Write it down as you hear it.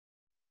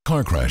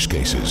car crash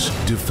cases,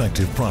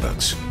 defective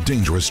products,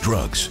 dangerous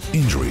drugs,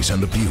 injuries,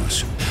 and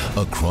abuse.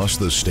 Across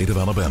the state of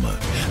Alabama,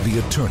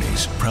 the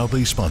attorneys,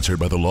 proudly sponsored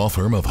by the law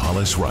firm of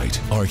Hollis Wright,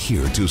 are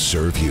here to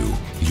serve you.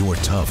 Your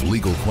tough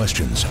legal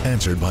questions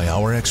answered by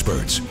our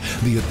experts.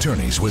 The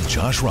attorneys with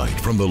Josh Wright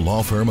from the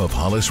law firm of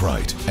Hollis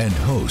Wright and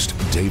host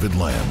David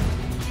Lamb.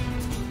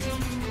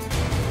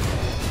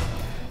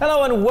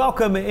 Hello and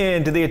welcome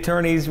in to the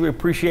attorneys. We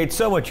appreciate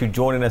so much you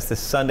joining us this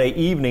Sunday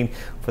evening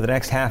for the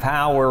next half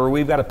hour.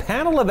 We've got a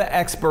panel of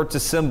experts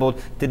assembled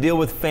to deal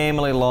with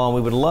family law, and we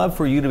would love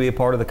for you to be a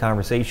part of the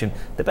conversation.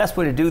 The best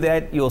way to do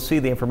that, you'll see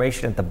the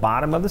information at the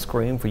bottom of the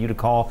screen for you to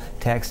call,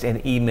 text,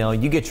 and email.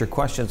 You get your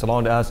questions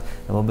along to us,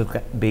 and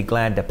we'll be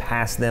glad to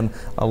pass them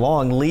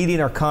along.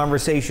 Leading our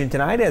conversation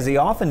tonight, as he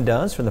often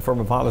does, from the firm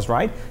of Hollis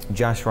Wright,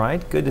 Josh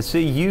Wright. Good to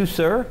see you,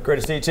 sir.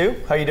 Great to see you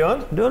too. How you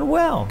doing? Doing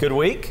well. Good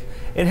week?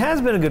 It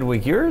has been a good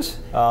week. Yours?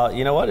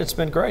 You know what? It's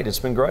been great. It's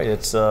been great.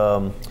 It's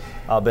been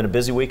a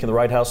busy week in the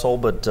Wright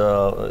household, but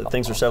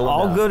things are settling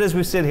all down. Good as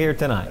we sit here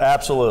tonight.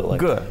 Absolutely.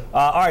 Good.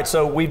 All right,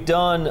 so we've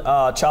done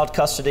child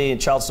custody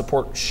and child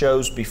support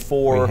shows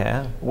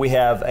before. We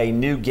have a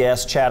new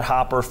guest, Chad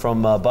Hopper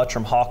from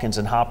Buttram, Hawkins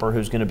Hopper,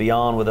 who's going to be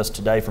on with us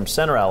today from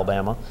Center,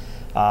 Alabama.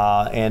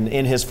 And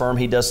in his firm,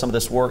 he does some of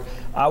this work.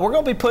 We're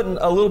going to be putting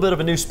a little bit of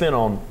a new spin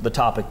on the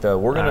topic, though.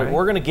 We're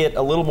going to get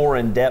a little more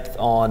in depth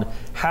on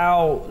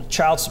how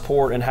child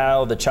support and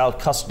how the child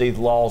custody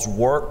laws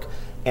work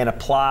and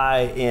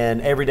apply in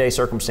everyday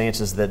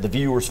circumstances that the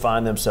viewers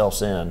find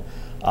themselves in.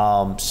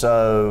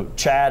 So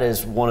Chad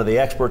is one of the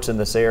experts in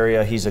this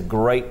area. He's a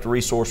great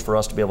resource for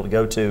us to be able to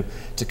go to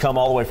come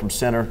all the way from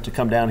Center, to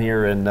come down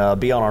here and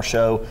be on our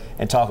show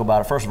and talk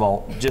about it. First of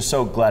all, just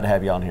so glad to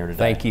have you on here today.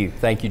 Thank you.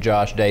 Thank you,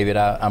 Josh, David.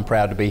 I'm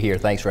proud to be here.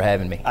 Thanks for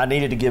having me. I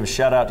needed to give a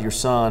shout out to your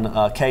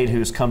son, Cade,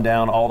 who's come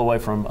down all the way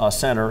from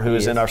Center, who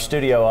is in our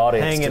studio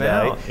audience today.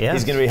 Out. Yes.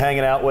 He's going to be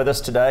hanging out with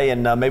us today,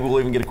 and maybe we'll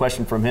even get a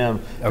question from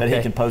him that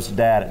he can pose to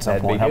Dad at some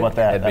point. How about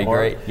that? That'd be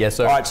great. Yes,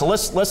 sir. All right, so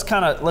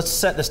let's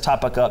set this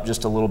topic up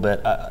just a little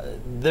bit.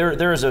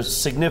 There is a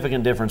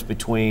significant difference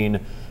between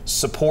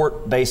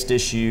support-based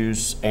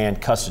issues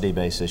and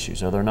custody-based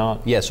issues, are there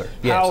not? Yes, sir.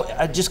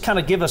 Yes. Just kind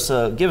of give us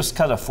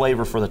kind of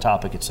flavor for the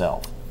topic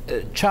itself.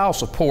 Child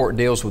support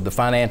deals with the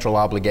financial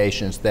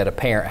obligations that a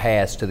parent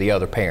has to the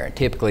other parent.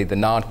 Typically, the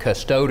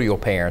non-custodial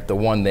parent, the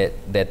one that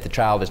the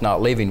child is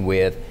not living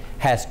with,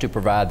 has to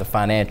provide the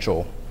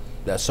financial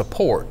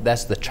support.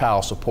 That's the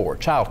child support.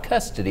 Child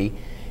custody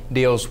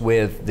deals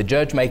with the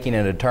judge making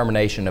a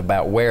determination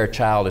about where a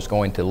child is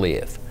going to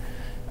live.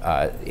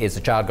 Is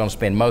the child going to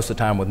spend most of the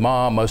time with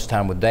mom, most of the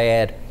time with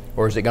dad,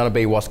 or is it going to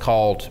be what's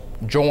called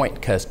joint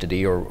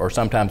custody, or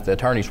sometimes the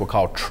attorneys will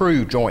call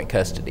true joint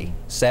custody?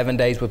 7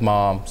 days with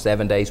mom,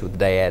 7 days with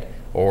dad,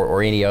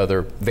 or any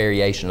other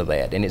variation of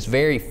that. And it's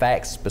very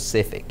fact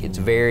specific. It's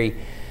very,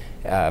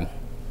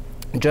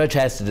 judge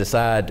has to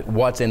decide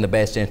what's in the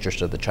best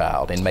interest of the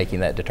child in making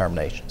that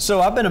determination.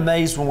 So I've been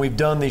amazed when we've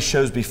done these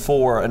shows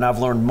before, and I've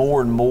learned more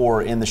and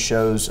more in the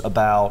shows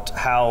about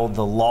how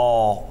the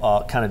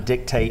law kind of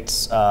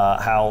dictates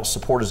how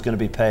support is going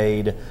to be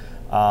paid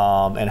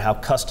and how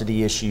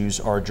custody issues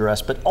are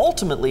addressed. But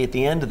ultimately, at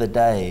the end of the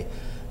day,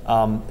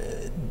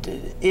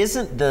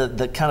 isn't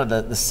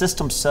the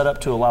system set up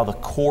to allow the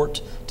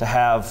court to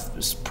have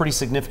pretty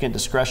significant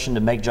discretion to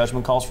make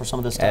judgment calls for some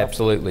of this stuff?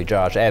 Absolutely,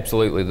 Josh,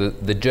 absolutely.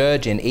 The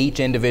judge in each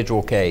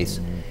individual case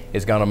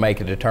is going to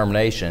make a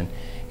determination,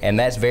 and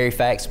that's very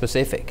fact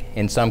specific.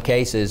 In some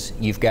cases,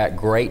 you've got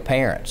great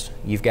parents.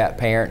 You've got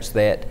parents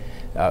that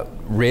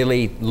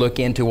really look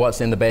into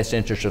what's in the best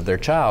interest of their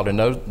child, and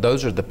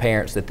those are the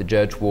parents that the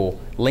judge will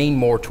lean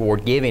more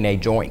toward giving a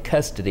joint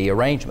custody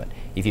arrangement.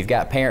 If you've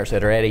got parents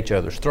that are at each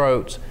other's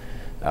throats,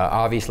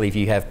 obviously if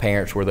you have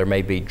parents where there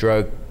may be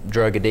drug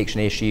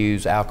addiction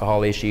issues,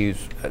 alcohol issues,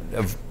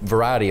 a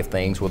variety of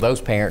things, well, those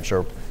parents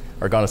are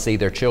going to see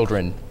their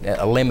children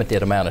a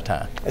limited amount of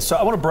time. So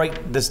I want to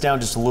break this down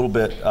just a little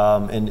bit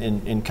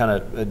and kind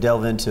of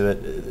delve into it.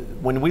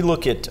 When we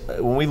look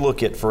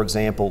at, for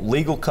example,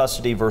 legal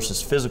custody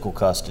versus physical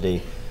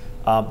custody,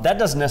 that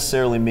doesn't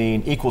necessarily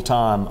mean equal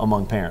time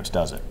among parents,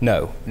 does it?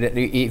 No.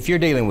 If you're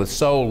dealing with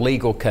sole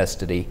legal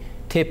custody,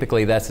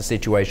 typically that's a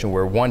situation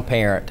where one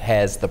parent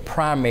has the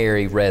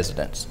primary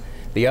residence.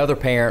 The other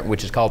parent,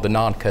 which is called the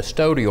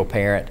non-custodial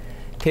parent,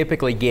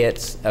 typically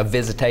gets a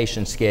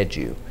visitation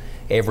schedule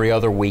every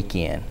other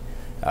weekend,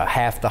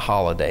 half the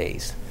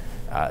holidays.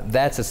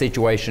 That's a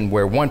situation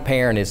where one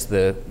parent is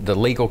the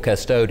legal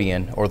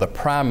custodian or the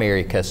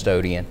primary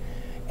custodian,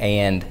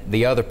 and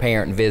the other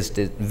parent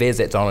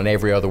visits on an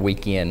every other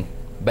weekend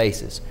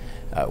basis.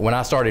 When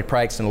I started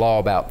practicing law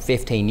about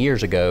 15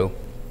 years ago,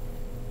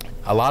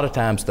 a lot of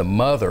times the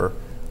mother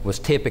was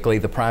typically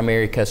the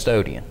primary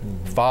custodian.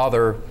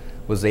 Father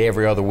was the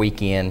every other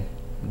weekend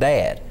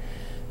dad.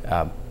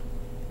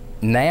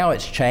 Now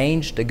it's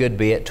changed a good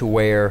bit to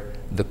where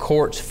the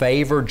courts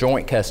favor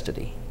joint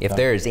custody. If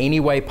there is any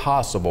way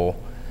possible,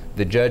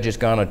 the judge is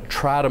going to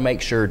try to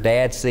make sure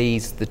dad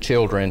sees the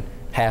children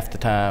half the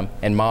time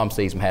and mom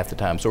sees them half the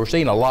time. So we're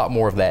seeing a lot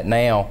more of that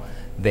now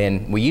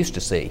than we used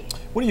to see.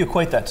 What do you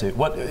equate that to?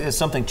 What has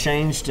something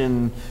changed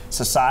in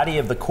society?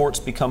 Have the courts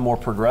become more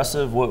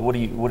progressive? What do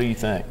you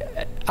think?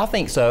 I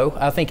think so.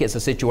 I think it's a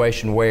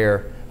situation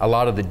where a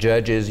lot of the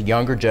judges,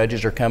 younger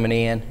judges, are coming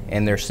in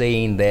and they're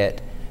seeing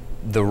that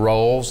the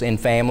roles in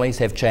families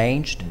have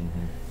changed,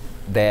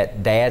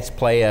 that dads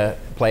play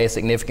a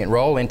significant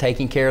role in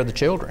taking care of the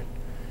children.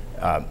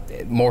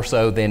 More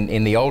so than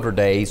in the older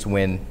days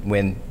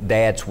when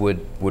dads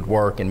would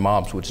work and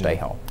moms would stay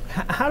home.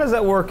 How does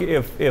that work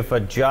if a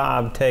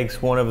job takes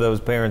one of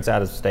those parents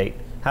out of state?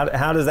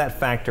 How does that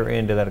factor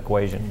into that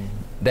equation?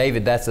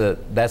 David, that's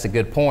a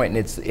good point,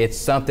 and it's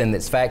something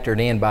that's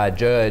factored in by a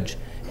judge.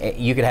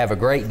 You could have a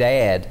great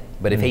dad,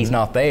 but if he's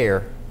not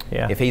there,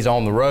 if he's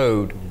on the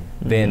road,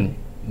 then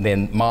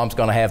mom's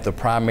going to have the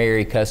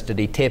primary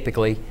custody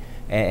typically,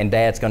 and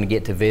dad's going to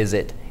get to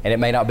visit. And it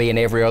may not be an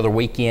every other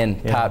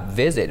weekend type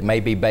visit. It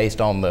may be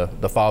based on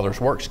the father's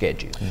work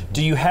schedule.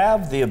 Do you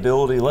have the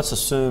ability, let's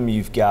assume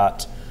you've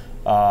got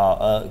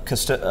a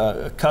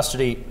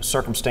custody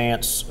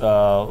circumstance set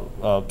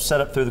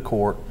up through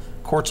the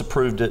court's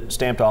approved it,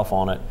 stamped off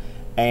on it,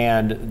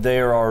 and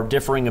there are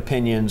differing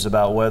opinions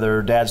about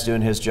whether dad's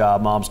doing his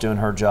job, mom's doing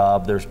her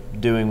job, they're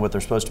doing what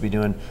they're supposed to be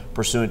doing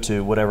pursuant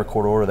to whatever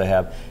court order they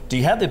have. Do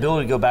you have the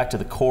ability to go back to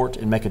the court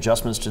and make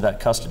adjustments to that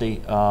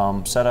custody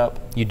setup?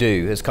 You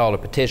do. It's called a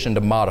petition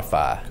to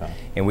modify,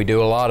 and we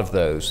do a lot of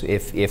those.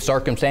 If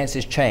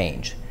circumstances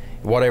change,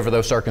 whatever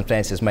those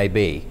circumstances may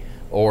be,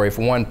 or if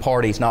one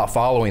party's not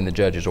following the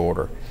judge's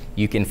order,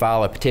 you can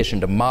file a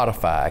petition to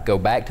modify, go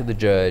back to the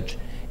judge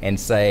and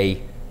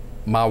say,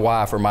 my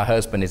wife or my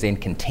husband is in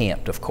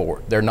contempt of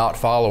court. They're not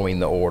following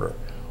the order.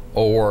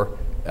 Or,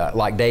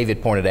 like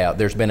David pointed out,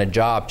 there's been a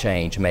job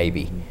change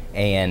maybe,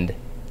 and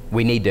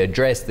we need to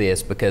address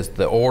this because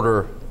the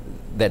order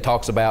that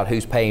talks about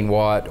who's paying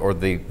what, or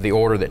the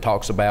order that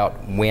talks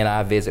about when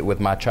I visit with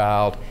my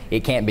child,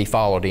 it can't be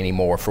followed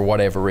anymore for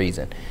whatever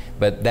reason.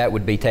 But that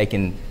would be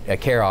taken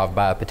care of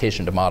by a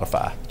petition to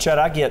modify. Chad,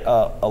 I get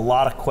a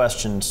lot of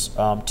questions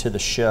to the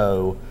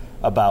show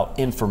about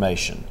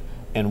information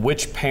and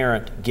which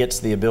parent gets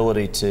the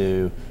ability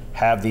to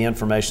have the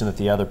information that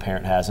the other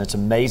parent has. And it's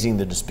amazing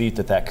the dispute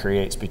that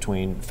creates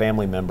between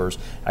family members.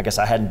 I guess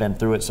I hadn't been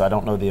through it, so I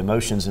don't know the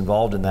emotions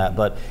involved in that,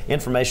 but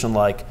information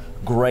like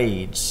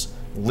grades,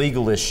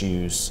 legal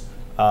issues,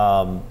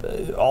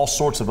 all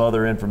sorts of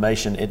other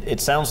information.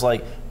 It sounds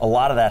like a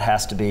lot of that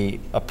has to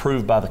be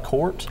approved by the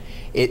court.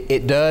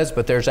 It does,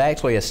 but there's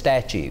actually a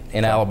statute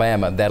in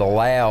Alabama that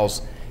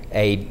allows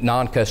a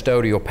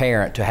non-custodial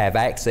parent to have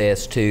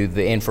access to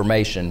the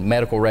information,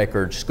 medical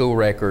records, school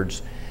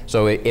records.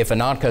 So if a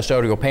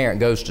non-custodial parent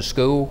goes to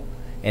school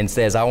and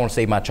says, I want to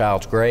see my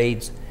child's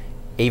grades,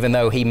 even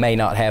though he may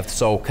not have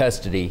sole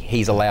custody,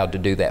 he's allowed to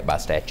do that by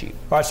statute.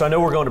 All right, so I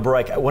know we're going to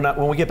break.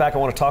 When we get back, I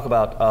want to talk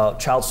about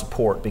child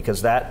support,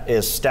 because that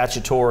is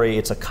statutory.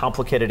 It's a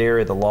complicated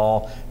area of the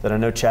law that I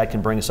know Chad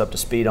can bring us up to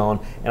speed on,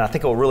 and I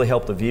think it will really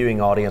help the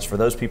viewing audience for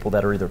those people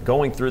that are either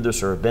going through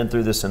this or have been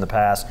through this in the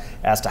past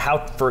as to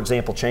how, for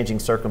example, changing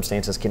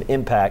circumstances can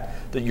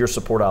impact your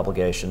support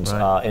obligations.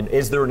 Right. And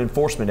is there an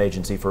enforcement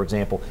agency, for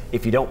example,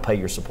 if you don't pay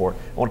your support?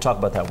 I want to talk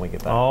about that when we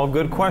get back. All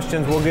good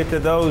questions. We'll get to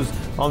those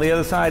on the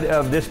other side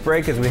of this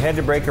break. As we head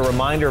to break, a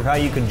reminder of how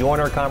you can join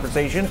our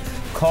conversation.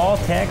 Call,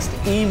 text,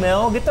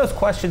 email, get those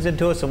questions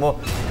into us and we'll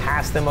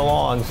pass them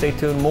along. Stay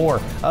tuned.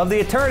 More of The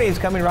Attorneys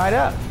coming right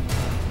up.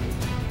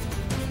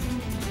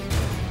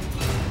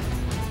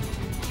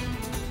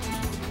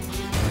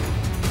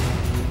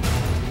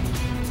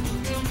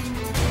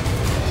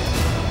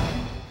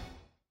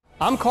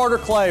 I'm Carter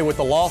Clay with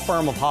the law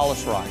firm of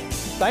Hollis Wright.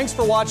 Thanks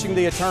for watching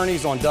The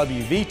Attorneys on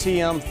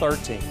WVTM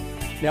 13.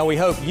 Now, we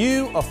hope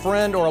you, a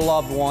friend, or a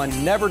loved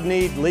one never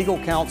need legal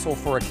counsel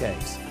for a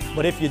case.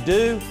 But if you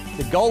do,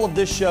 the goal of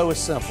this show is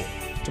simple: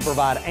 to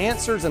provide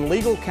answers and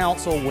legal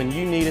counsel when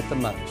you need it the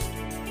most.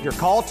 Your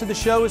call to the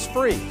show is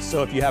free,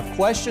 so if you have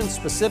questions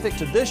specific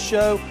to this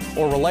show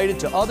or related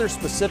to other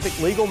specific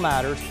legal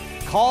matters,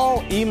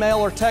 call, email,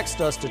 or text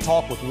us to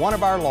talk with one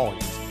of our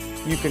lawyers.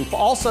 You can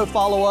also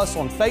follow us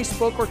on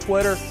Facebook or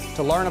Twitter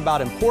to learn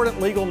about important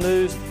legal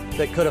news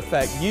that could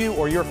affect you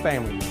or your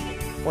family member.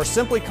 Or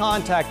simply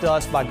contact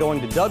us by going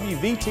to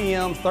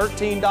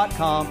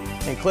WVTM13.com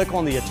and click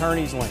on the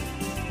Attorneys link.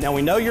 Now,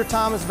 we know your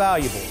time is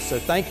valuable, so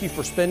thank you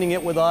for spending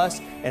it with us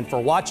and for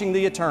watching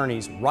The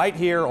Attorneys right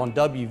here on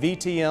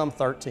WVTM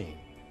 13.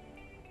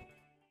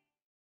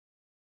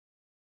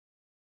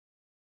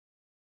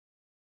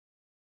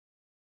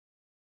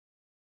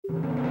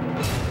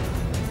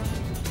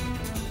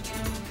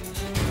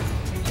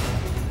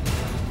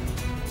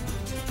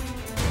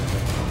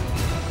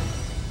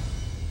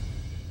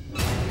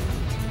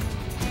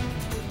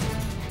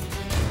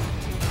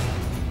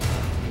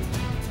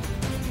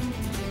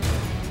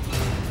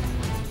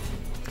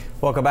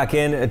 Welcome back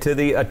in to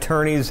The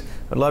Attorneys.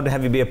 I'd love to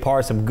have you be a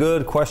part. Some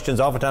good questions.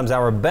 Oftentimes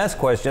our best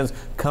questions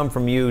come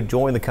from you.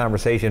 Join the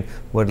conversation.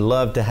 Would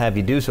love to have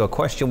you do so. A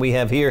question we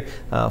have here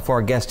for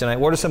our guest tonight: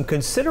 what are some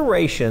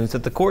considerations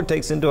that the court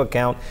takes into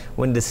account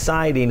when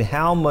deciding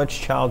how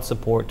much child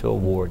support to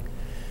award?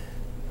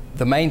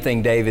 The main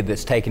thing, David,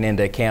 that's taken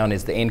into account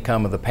is the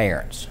income of the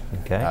parents.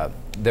 Okay.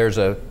 There's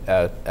a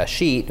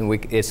sheet, and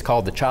it's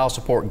called the Child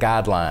Support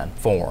Guideline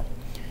form.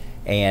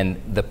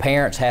 And the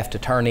parents have to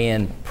turn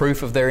in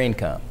proof of their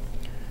income.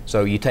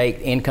 So you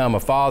take income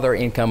of father,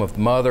 income of the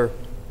mother.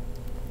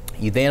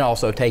 You then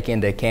also take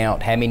into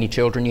account how many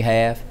children you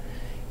have.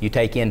 You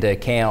take into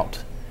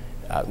account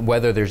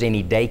whether there's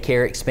any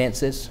daycare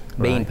expenses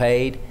being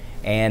paid,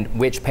 and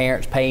which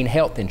parent's paying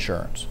health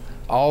insurance.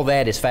 All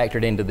that is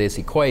factored into this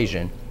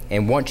equation.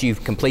 And once you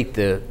complete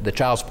the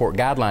child support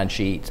guideline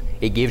sheets,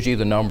 it gives you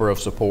the number of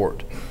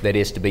support that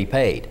is to be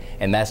paid.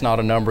 And that's not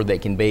a number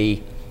that can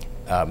be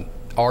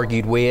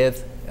argued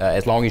with.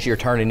 As long as you're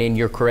turning in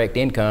your correct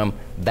income,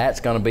 that's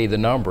going to be the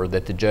number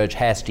that the judge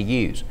has to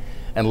use,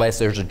 unless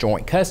there's a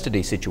joint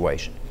custody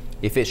situation.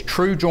 If it's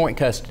true joint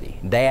custody,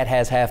 dad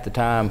has half the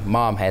time,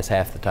 mom has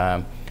half the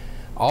time,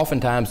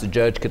 oftentimes the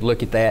judge could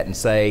look at that and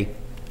say,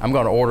 I'm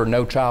going to order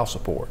no child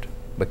support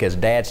because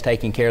dad's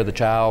taking care of the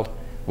child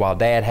while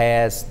dad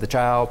has the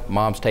child,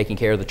 mom's taking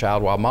care of the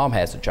child while mom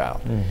has the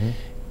child.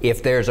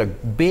 If there's a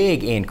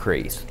big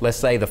increase, let's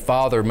say the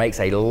father makes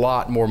a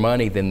lot more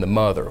money than the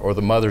mother, or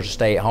the mother's a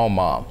stay-at-home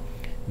mom,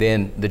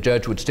 then the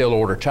judge would still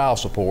order child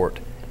support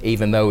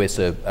even though it's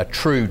a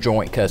true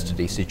joint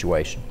custody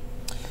situation.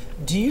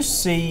 Do you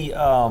see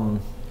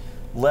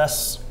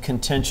less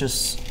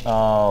contentious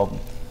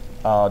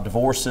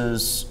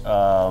divorces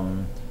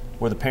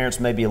where the parents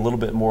may be a little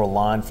bit more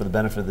aligned for the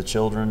benefit of the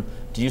children?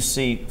 Do you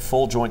see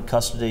full joint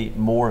custody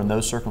more in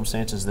those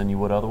circumstances than you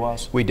would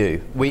otherwise? We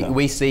do.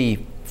 We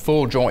see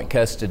full joint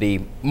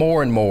custody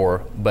more and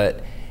more,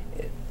 but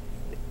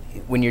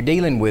when you're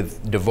dealing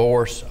with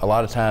divorce, a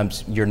lot of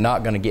times you're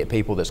not going to get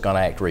people that's going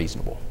to act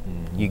reasonable.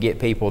 You get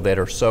people that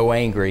are so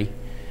angry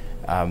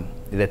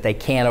that they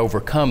can't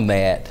overcome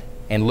that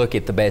and look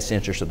at the best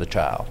interest of the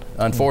child.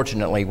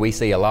 Unfortunately, we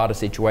see a lot of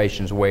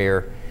situations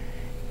where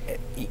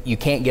you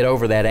can't get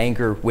over that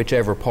anger,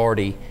 whichever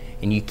party,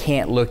 and you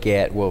can't look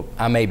at, well,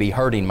 I may be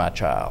hurting my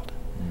child.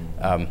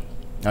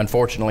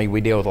 Unfortunately, we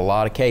deal with a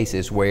lot of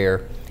cases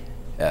where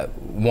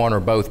one or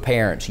both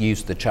parents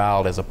use the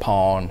child as a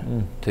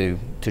pawn to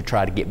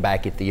try to get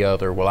back at the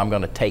other. Well, I'm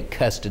going to take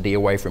custody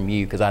away from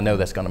you because I know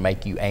that's going to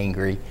make you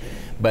angry.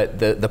 But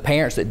the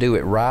parents that do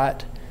it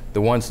right,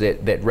 the ones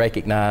that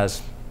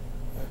recognize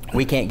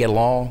we can't get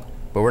along,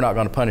 but we're not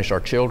going to punish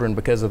our children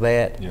because of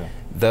that,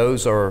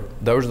 those are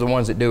the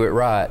ones that do it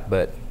right,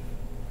 but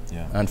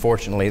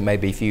unfortunately it may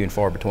be few and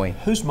far between.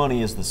 Whose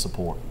money is the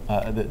support?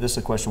 This is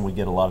a question we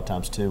get a lot of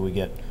times too.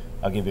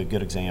 I'll give you a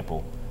good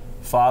example.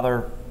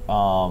 Father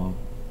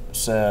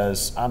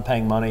says, I'm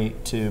paying money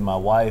to my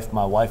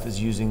wife is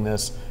using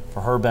this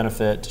for her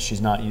benefit,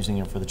 she's not using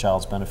it for the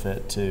child's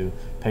benefit to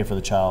pay for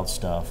the child's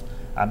stuff.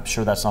 I'm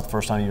sure that's not the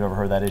first time you've ever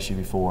heard that issue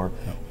before.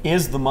 No.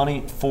 Is the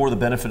money for the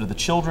benefit of the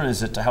children?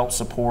 Is it to help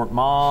support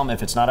mom?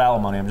 If it's not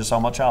alimony, I'm just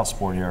talking about child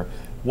support here.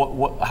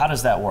 How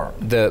does that work?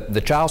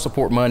 The child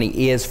support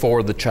money is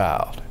for the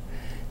child.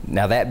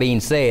 Now that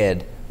being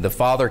said, the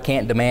father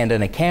can't demand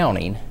an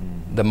accounting.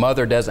 The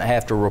mother doesn't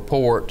have to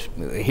report,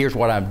 here's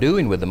what I'm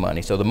doing with the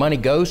money. So the money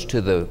goes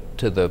to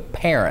the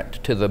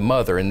parent, to the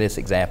mother in this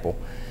example.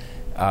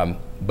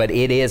 But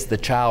it is the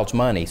child's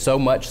money, so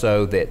much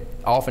so that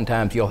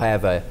oftentimes you'll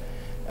have a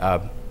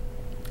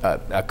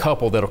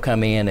couple that'll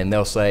come in and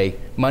they'll say,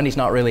 money's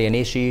not really an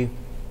issue.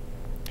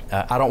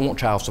 I don't want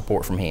child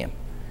support from him.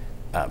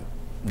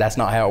 That's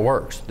not how it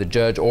works. The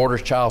judge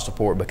orders child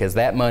support because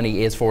that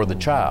money is for the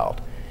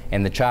child,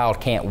 and the child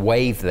can't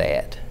waive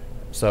that.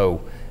 So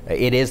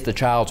it is the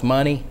child's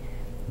money,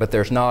 but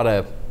there's not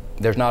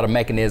a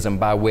mechanism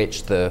by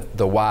which the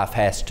wife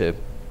has to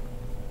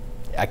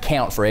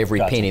account for every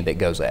penny that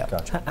goes out.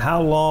 Gotcha.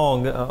 How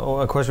long,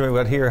 a question we've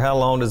got here, how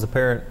long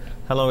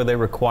are they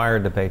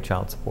required to pay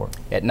child support?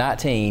 At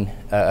 19,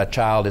 a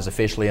child is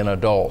officially an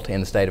adult in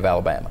the state of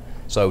Alabama.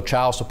 So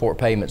child support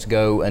payments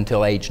go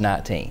until age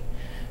 19.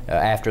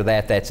 After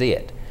that, that's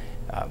it.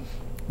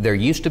 There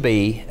used to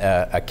be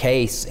a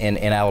case in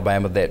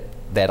Alabama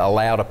that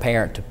allowed a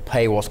parent to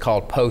pay what's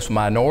called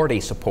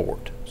post-minority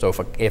support. So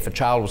if a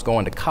child was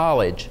going to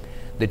college,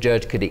 the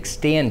judge could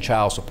extend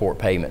child support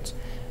payments.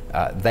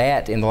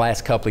 That, in the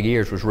last couple of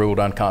years, was ruled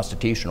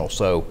unconstitutional.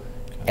 So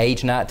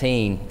age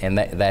 19, and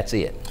that's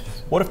it.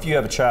 What if you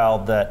have a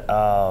child that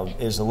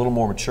is a little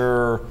more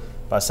mature,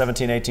 by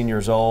 17, 18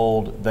 years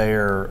old,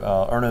 they're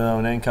earning their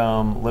own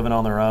income, living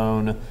on their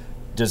own?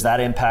 Does that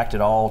impact at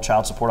all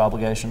child support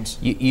obligations?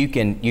 You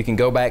can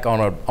go back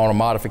on a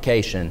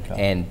modification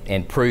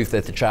and prove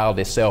that the child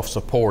is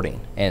self-supporting,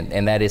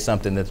 and that is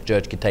something that the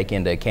judge could take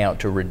into account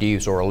to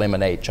reduce or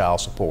eliminate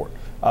child support.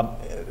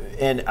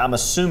 And I'm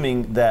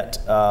assuming that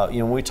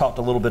we talked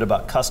a little bit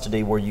about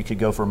custody, where you could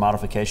go for a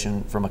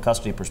modification from a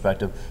custody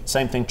perspective.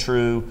 Same thing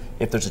true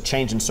if there's a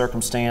change in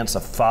circumstance, a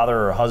father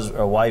or a husband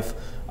or wife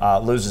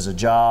loses a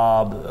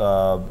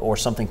job or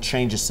something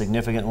changes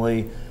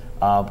significantly.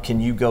 Can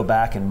you go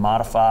back and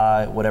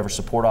modify whatever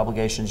support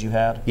obligations you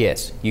had?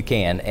 Yes, you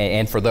can,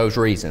 and for those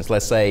reasons.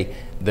 Let's say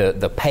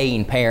the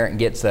paying parent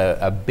gets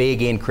a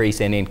big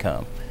increase in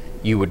income.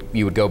 you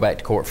would go back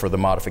to court for the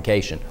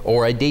modification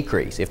or a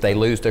decrease if they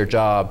lose their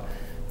job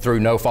through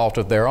no fault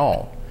of their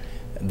own.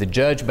 The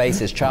judge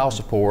bases child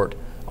support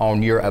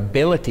on your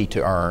ability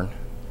to earn,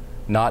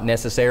 not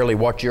necessarily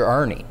what you're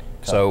earning.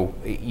 So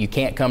you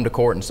can't come to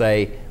court and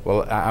say,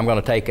 well, I'm going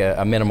to take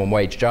a minimum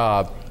wage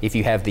job if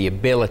you have the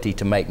ability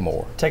to make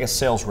more. Take a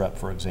sales rep,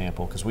 for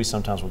example, because we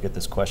sometimes will get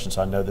this question,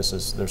 so I know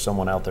there's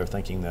someone out there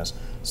thinking this.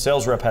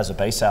 Sales rep has a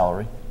base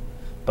salary,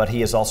 but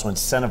he is also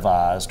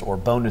incentivized or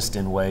bonused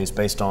in ways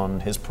based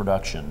on his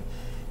production.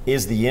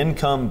 Is the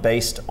income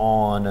based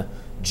on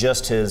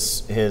just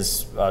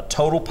his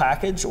total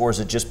package, or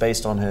is it just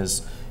based on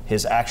his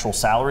actual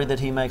salary that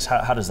he makes?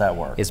 How does that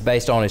work? It's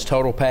based on his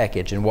total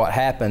package, and what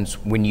happens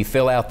when you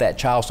fill out that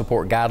child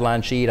support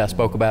guideline sheet I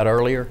spoke about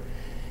earlier,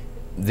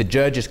 the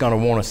judge is going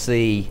to want to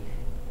see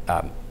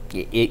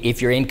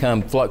if your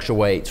income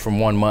fluctuates from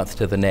one month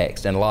to the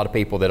next, and a lot of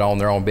people that own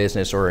their own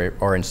business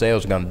or in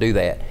sales are going to do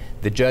that.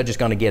 The judge is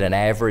going to get an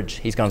average.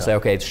 He's going to say,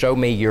 okay, show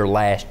me your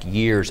last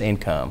year's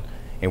income,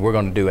 and we're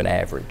going to do an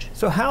average.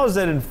 So how is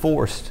that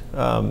enforced?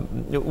 That's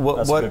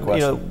a good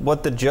question.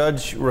 What the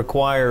judge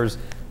requires.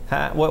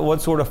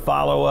 What sort of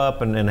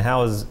follow-up and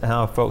how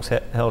are folks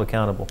held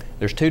accountable?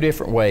 There's two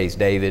different ways,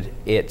 David.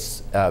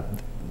 It's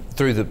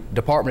through the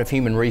Department of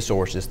Human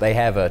Resources. They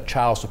have a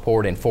child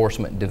support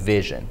enforcement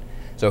division.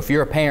 So if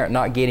you're a parent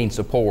not getting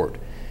support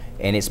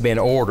and it's been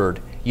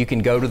ordered, you can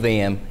go to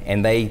them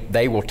and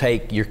they will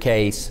take your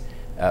case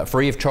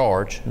free of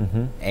charge,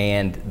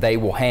 and they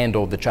will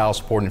handle the child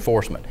support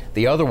enforcement.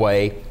 The other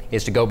way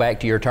is to go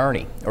back to your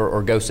attorney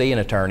or go see an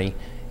attorney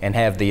and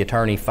have the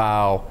attorney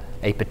file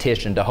a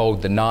petition to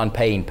hold the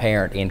non-paying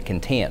parent in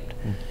contempt.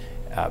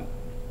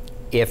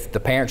 If the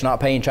parent's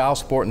not paying child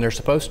support and they're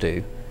supposed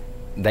to,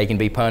 they can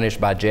be punished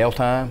by jail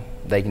time.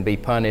 They can be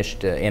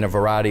punished in a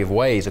variety of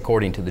ways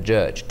according to the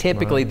judge.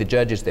 Typically, the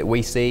judges that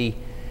we see,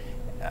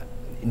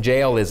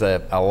 jail is a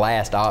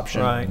last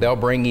option. Right. They'll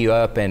bring you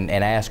up and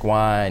ask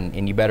why,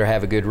 and you better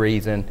have a good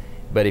reason.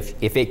 But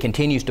if it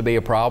continues to be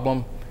a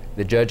problem,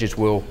 the judges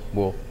will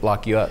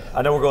lock you up.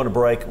 I know we're going to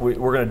break. We're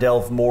going to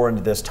delve more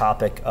into this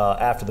topic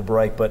after the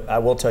break, but I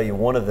will tell you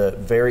one of the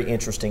very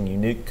interesting,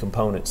 unique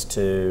components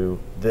to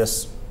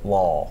this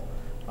law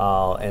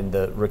and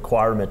the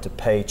requirement to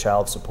pay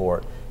child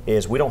support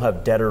is we don't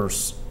have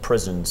debtors'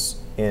 prisons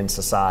in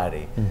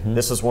society.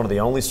 This is one of the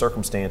only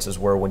circumstances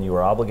where when you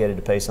are obligated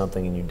to pay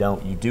something and you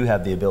don't, you do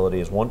have the ability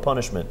as one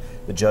punishment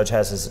the judge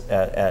has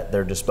at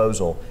their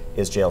disposal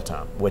is jail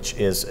time, which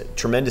is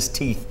tremendous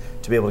teeth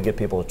to be able to get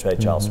people to pay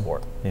child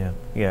support.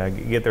 Yeah,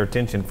 get their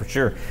attention for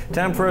sure.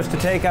 Time for us to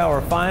take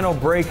our final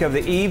break of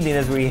the evening.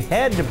 As we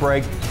head to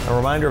break, a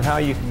reminder of how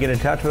you can get in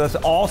touch with us.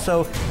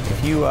 Also,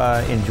 if you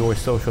enjoy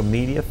social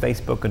media,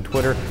 Facebook and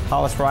Twitter,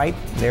 Hollis Wright,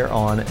 they're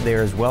on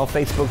there as well.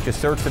 Facebook, just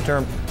search the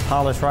term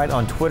Hollis Wright.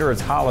 On Twitter,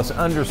 it's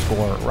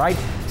Hollis_Wright.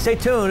 Stay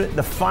tuned.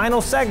 The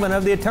final segment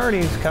of The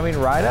Attorneys coming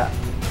right up.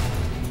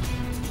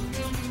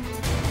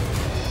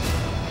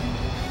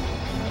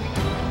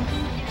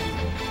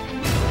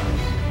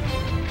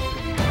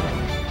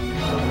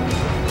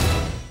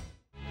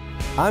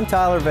 I'm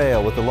Tyler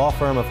Vale with the law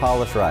firm of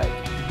Hollis Wright.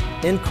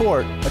 In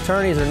court,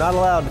 attorneys are not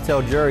allowed to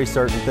tell juries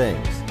certain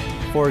things.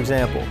 For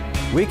example,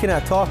 we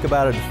cannot talk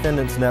about a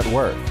defendant's net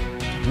worth,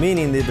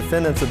 meaning the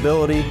defendant's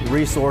ability,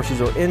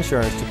 resources, or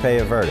insurance to pay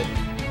a verdict.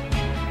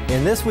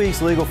 In this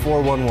week's Legal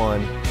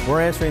 411,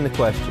 we're answering the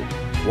question,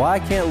 why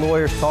can't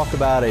lawyers talk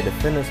about a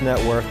defendant's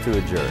net worth to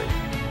a jury?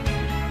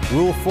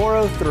 Rule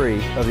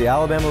 403 of the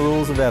Alabama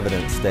Rules of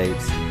Evidence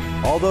states,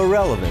 although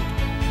relevant,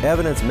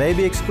 evidence may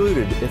be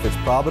excluded if its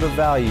probative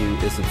value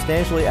is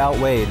substantially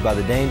outweighed by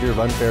the danger of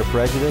unfair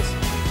prejudice,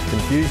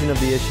 confusion of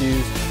the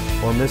issues,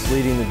 or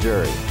misleading the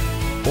jury,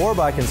 or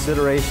by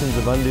considerations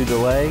of undue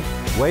delay,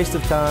 waste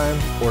of time,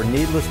 or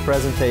needless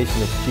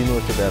presentation of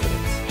cumulative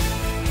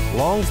evidence.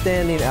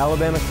 Long-standing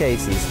Alabama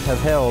cases have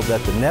held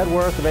that the net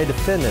worth of a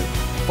defendant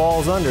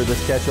falls under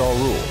this catch-all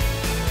rule.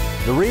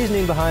 The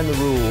reasoning behind the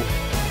rule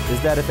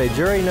is that if a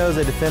jury knows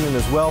a defendant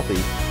is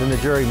wealthy, then the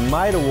jury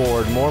might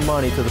award more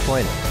money to the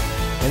plaintiff.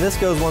 And this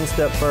goes one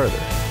step further.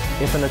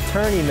 If an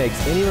attorney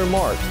makes any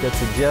remarks that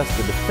suggest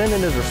the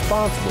defendant is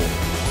responsible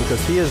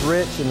because he is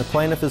rich and the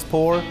plaintiff is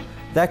poor,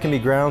 that can be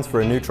grounds for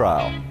a new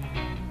trial.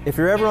 If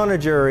you're ever on a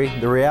jury,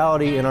 the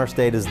reality in our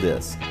state is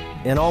this.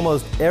 In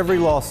almost every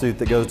lawsuit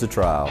that goes to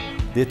trial,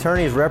 the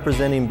attorneys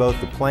representing both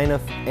the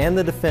plaintiff and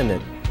the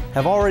defendant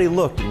have already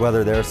looked at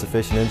whether there is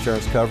sufficient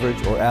insurance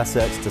coverage or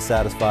assets to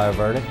satisfy a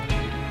verdict.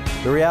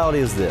 The reality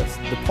is this.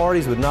 The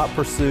parties would not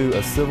pursue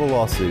a civil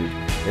lawsuit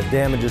if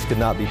damages could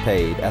not be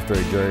paid after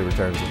a jury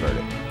returns a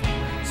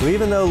verdict. So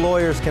even though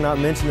lawyers cannot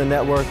mention the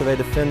net worth of a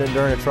defendant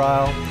during a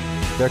trial,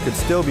 there could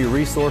still be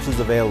resources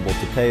available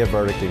to pay a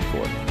verdict in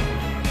court.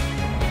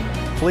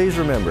 Please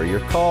remember, your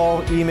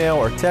call, email,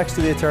 or text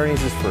to the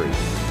attorneys is free.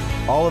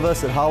 All of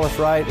us at Hollis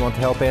Wright want to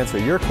help answer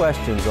your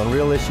questions on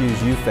real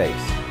issues you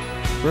face.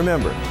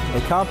 Remember,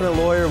 a competent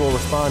lawyer will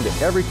respond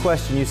to every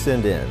question you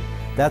send in.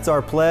 That's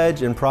our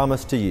pledge and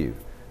promise to you.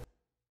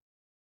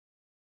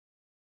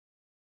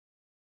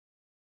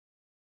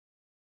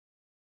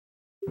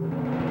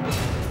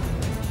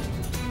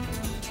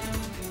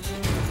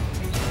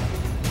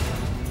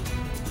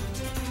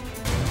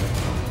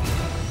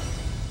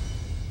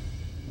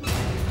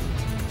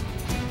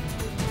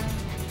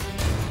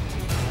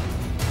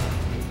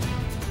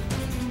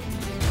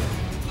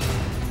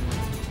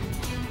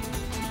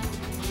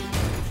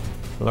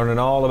 Learning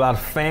all about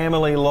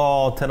family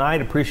law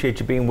tonight. Appreciate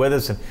you being with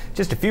us. And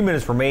just a few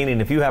minutes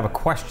remaining. If you have a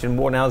question,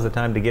 boy, now's the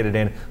time to get it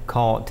in.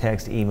 Call,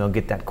 text, email,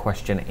 get that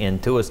question in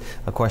to us.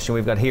 A question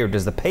we've got here: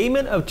 does the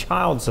payment of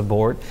child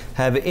support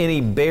have any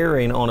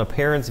bearing on a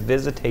parent's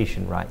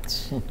visitation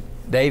rights?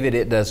 David,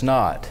 it does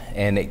not.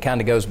 And it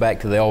kind of goes back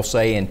to the old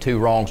saying, two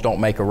wrongs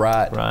don't make a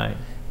right. Right.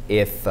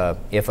 If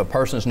a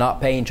person's not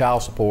paying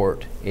child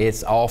support,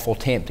 it's awful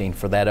tempting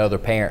for that other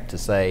parent to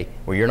say,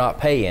 well, you're not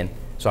paying,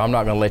 so I'm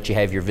not going to let you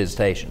have your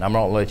visitation. I'm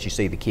not going to let you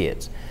see the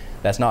kids.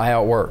 That's not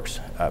how it works.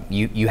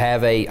 You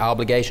have an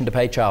obligation to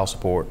pay child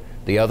support.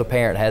 The other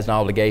parent has an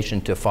obligation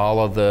to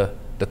follow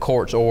the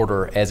court's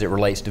order as it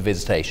relates to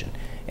visitation.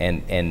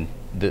 And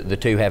the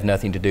two have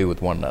nothing to do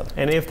with one another.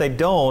 And if they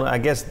don't, I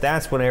guess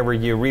that's whenever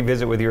you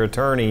revisit with your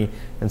attorney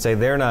and say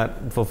they're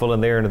not fulfilling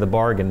their end of the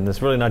bargain.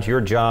 It's really not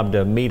your job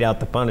to mete out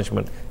the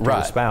punishment to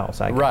the spouse,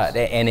 I guess. Right,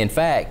 and in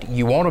fact,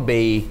 you want to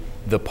be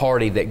the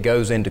party that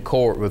goes into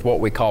court with what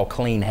we call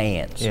clean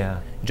hands. Yeah.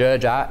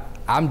 Judge,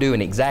 I'm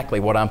doing exactly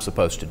what I'm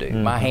supposed to do.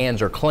 My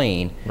hands are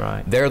clean.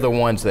 Right. They're the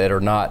ones that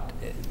are not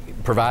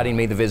providing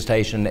me the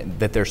visitation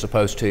that they're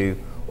supposed to,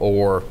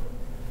 or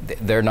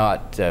they're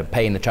not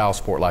paying the child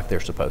support like they're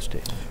supposed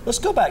to. Let's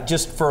go back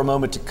just for a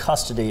moment to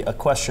custody, a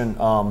question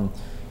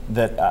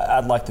that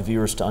I'd like the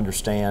viewers to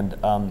understand.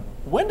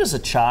 When does a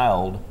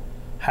child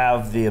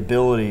have the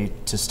ability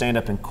to stand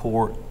up in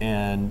court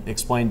and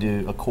explain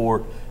to a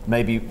court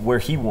maybe where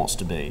he wants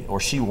to be or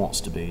she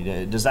wants to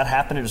be? Does that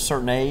happen at a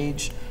certain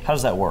age? How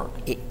does that work?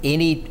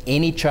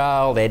 Any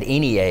child at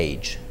any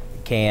age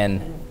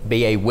can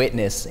be a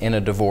witness in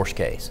a divorce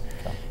case.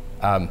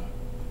 Okay.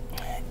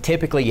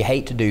 Typically, you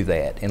hate to do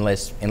that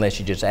unless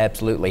you just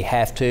absolutely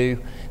have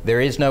to. There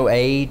is no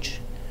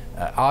age.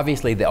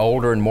 Obviously, the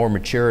older and more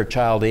mature a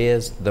child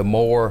is, the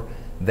more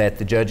that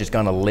the judge is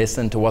going to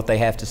listen to what they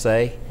have to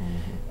say.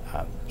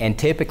 And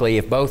typically,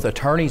 if both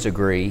attorneys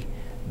agree,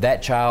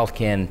 that child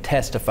can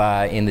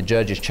testify in the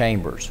judge's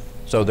chambers.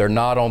 So they're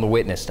not on the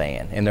witness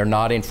stand and they're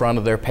not in front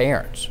of their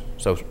parents.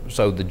 So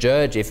the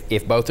judge,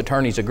 if both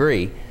attorneys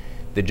agree,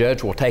 the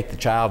judge will take the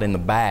child in the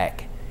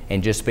back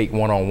and just speak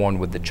one-on-one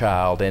with the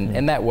child.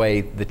 And that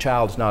way, the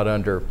child's not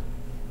under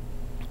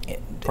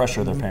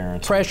pressure of their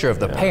parents. Pressure of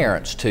the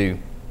parents to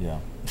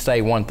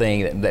say one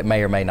thing that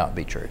may or may not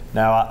be true.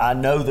 Now, I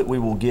know that we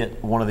will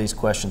get one of these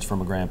questions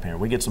from a grandparent.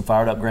 We get some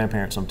fired up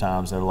grandparents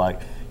sometimes. They're like,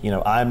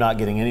 I'm not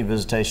getting any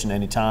visitation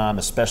anytime,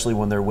 especially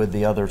when they're with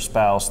the other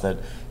spouse that,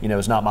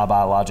 is not my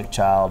biologic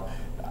child.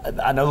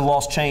 I know the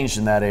law's changed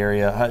in that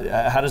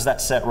area. How does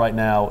that set right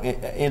now,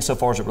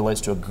 insofar as it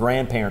relates to a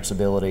grandparent's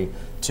ability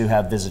to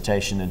have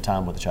visitation and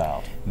time with the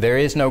child? There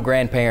is no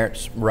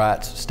grandparents'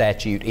 rights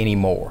statute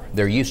anymore.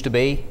 There used to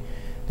be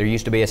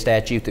a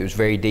statute that was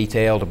very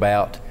detailed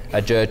about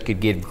a judge could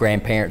give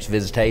grandparents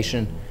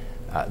visitation.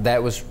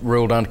 That was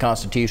ruled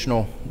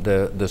unconstitutional.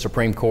 The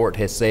Supreme Court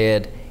has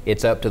said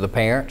it's up to the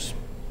parents.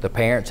 The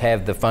parents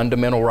have the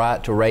fundamental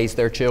right to raise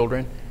their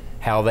children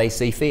how they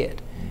see fit.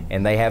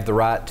 And they have the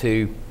right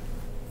to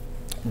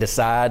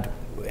decide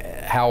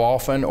how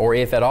often or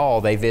if at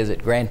all they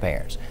visit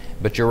grandparents.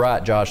 But you're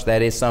right, Josh,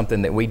 that is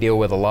something that we deal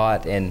with a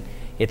lot, and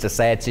it's a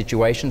sad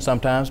situation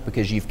sometimes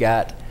because you've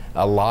got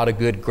a lot of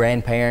good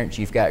grandparents.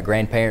 You've got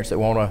grandparents that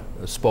want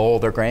to spoil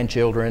their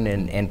grandchildren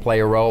and play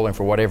a role, and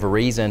for whatever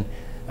reason,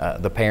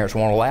 the parents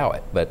won't allow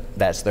it. But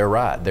that's their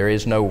right. There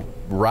is no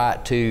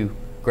right to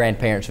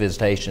grandparents'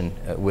 visitation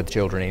with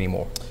children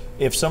anymore.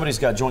 If somebody's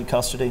got joint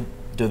custody,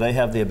 do they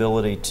have the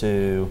ability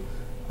to,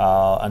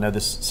 I know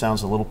this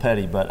sounds a little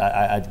petty, but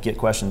I get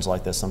questions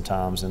like this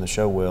sometimes, and the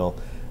show will.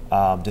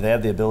 Do they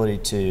have the ability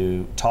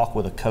to talk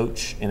with a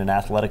coach in an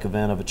athletic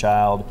event of a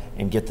child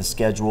and get the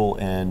schedule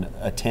and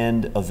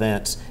attend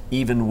events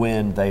even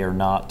when they are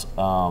not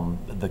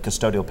the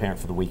custodial parent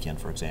for the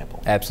weekend, for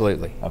example?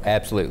 Absolutely. Okay.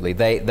 Absolutely.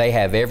 They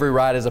have every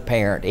right as a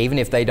parent, even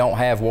if they don't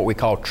have what we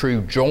call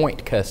true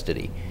joint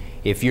custody.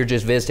 If you're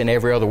just visiting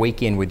every other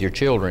weekend with your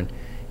children,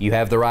 you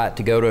have the right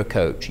to go to a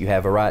coach. You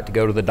have a right to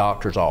go to the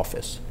doctor's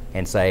office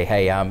and say,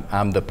 hey,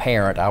 I'm the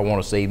parent, I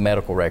want to see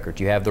medical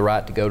records. You have the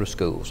right to go to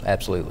schools,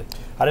 absolutely.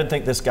 I didn't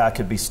think this guy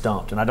could be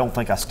stumped, and I don't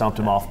think I stumped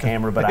him off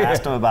camera, but I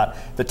asked him about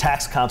the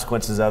tax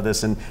consequences of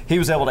this, and he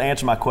was able to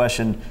answer my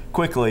question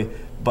quickly.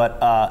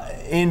 But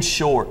in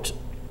short,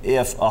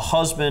 if a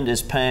husband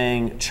is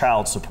paying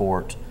child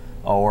support,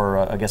 or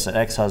I guess an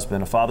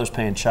ex-husband, a father's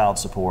paying child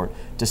support,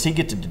 does he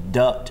get to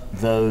deduct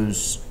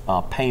those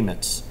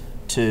payments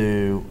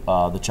to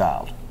the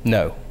child?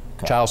 No.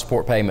 Okay. Child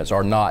support payments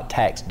are not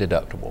tax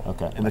deductible.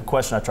 Okay. And the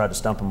question I tried to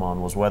stump him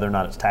on was whether or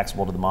not it's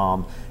taxable to the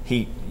mom.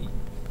 He,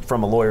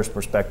 from a lawyer's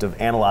perspective,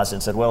 analyzed it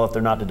and said, well, if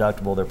they're not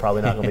deductible, they're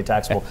probably not going to be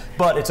taxable.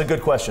 But it's a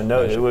good question.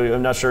 No,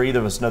 I'm not sure either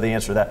of us know the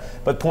answer to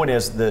that. But the point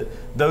is that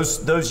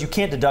those you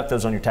can't deduct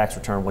those on your tax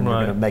return when you're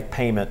going to make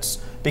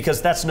payments,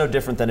 because that's no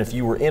different than if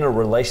you were in a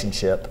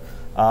relationship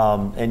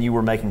and you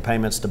were making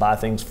payments to buy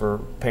things for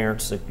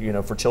parents,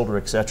 for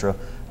children, etc.,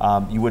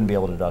 you wouldn't be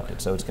able to deduct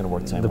it. So it's going to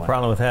work the same way. The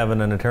problem with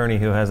having an attorney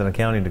who has an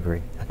accounting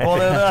degree.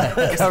 Well,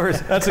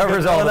 covers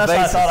all the bases.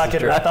 I thought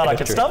I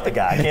could True. stump the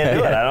guy. I can't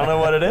do it. I don't know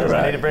what it is.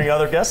 Right. I need to bring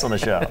other guests on the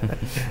show.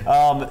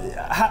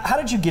 How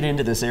did you get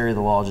into this area of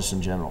the law just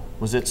in general?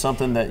 Was it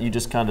something that you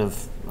just kind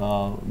of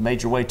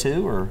made your way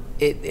to, or?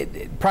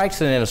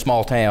 Practicing in a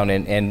small town,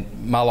 and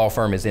my law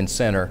firm is in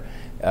Center,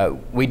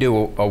 we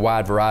do a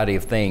wide variety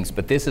of things,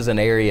 but this is an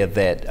area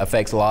that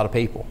affects a lot of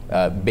people.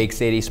 Big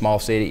city, small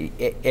city,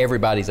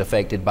 everybody's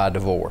affected by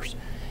divorce.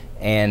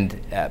 And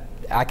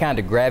I kind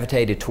of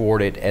gravitated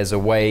toward it as a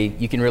way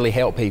you can really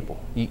help people.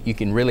 You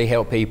can really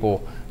help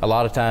people a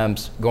lot of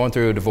times going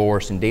through a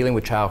divorce and dealing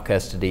with child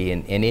custody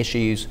and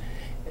issues.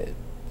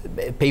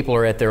 People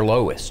are at their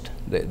lowest.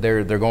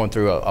 They're going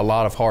through a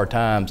lot of hard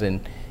times,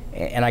 and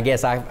I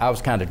guess I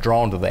was kind of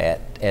drawn to that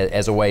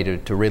as a way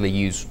to really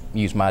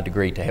use my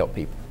degree to help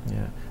people.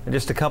 Yeah. And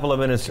just a couple of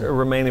minutes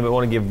remaining, but I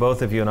want to give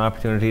both of you an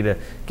opportunity to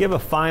give a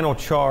final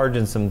charge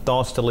and some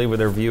thoughts to leave with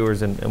our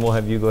viewers, and we'll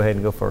have you go ahead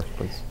and go first,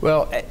 please.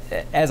 Well,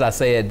 as I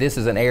said, this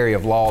is an area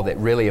of law that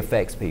really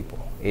affects people.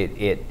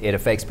 It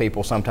affects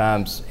people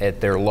sometimes at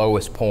their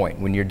lowest point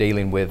when you're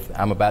dealing with,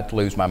 I'm about to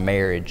lose my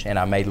marriage and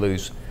I may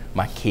lose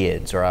my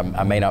kids, or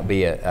I may not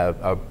be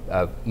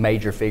a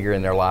major figure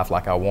in their life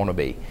like I want to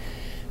be.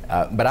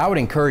 But I would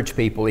encourage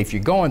people, if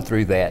you're going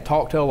through that,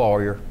 talk to a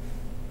lawyer,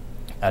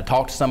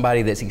 talk to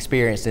somebody that's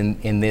experienced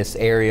in this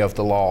area of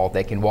the law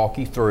that can walk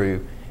you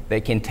through,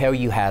 that can tell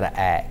you how to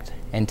act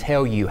and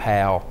tell you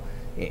how,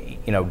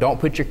 don't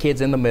put your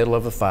kids in the middle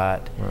of the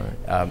fight.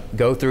 Right.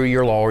 Go through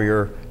your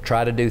lawyer,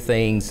 try to do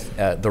things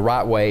the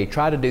right way,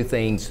 try to do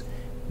things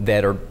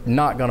that are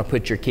not going to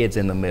put your kids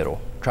in the middle.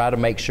 Try to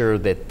make sure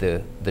that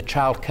the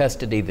child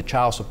custody, the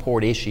child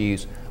support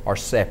issues are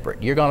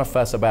separate. You're going to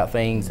fuss about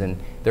things, and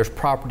there's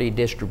property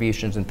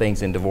distributions and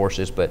things in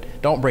divorces, but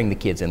don't bring the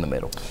kids in the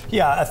middle.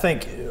 Yeah, I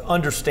think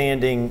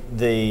understanding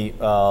the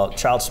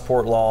child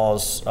support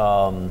laws,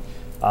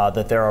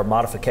 that there are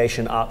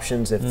modification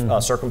options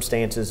if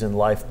circumstances in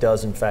life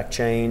does in fact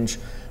change.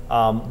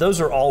 Those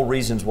are all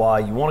reasons why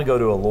you want to go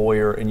to a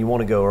lawyer, and you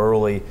want to go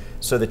early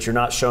so that you're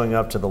not showing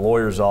up to the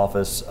lawyer's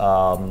office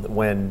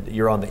when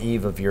you're on the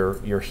eve of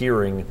your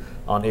hearing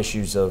on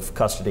issues of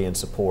custody and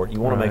support.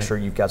 You want to make sure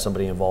you've got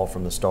somebody involved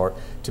from the start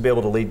to be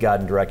able to lead, guide,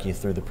 and direct you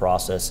through the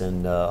process,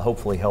 and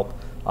hopefully help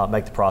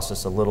make the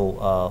process a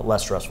little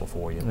less stressful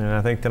for you. And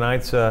I think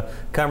tonight's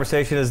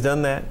conversation has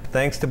done that.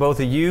 Thanks to both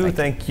of you.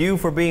 Thank you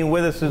for being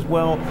with us as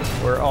well.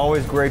 We're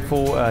always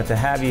grateful to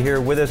have you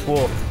here with us.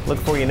 We'll look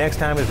for you next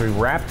time as we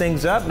wrap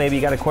things up. Maybe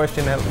you got a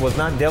question that was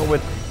not dealt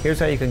with. Here's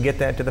how you can get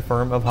that to the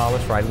firm of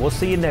Hollis Wright. We'll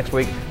see you next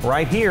week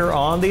right here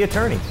on The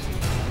Attorneys.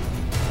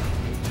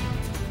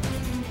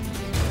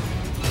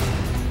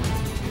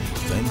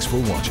 Thanks for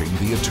watching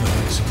The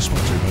Attorneys,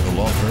 sponsored by the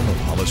law firm of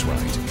Hollis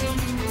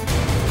Wright.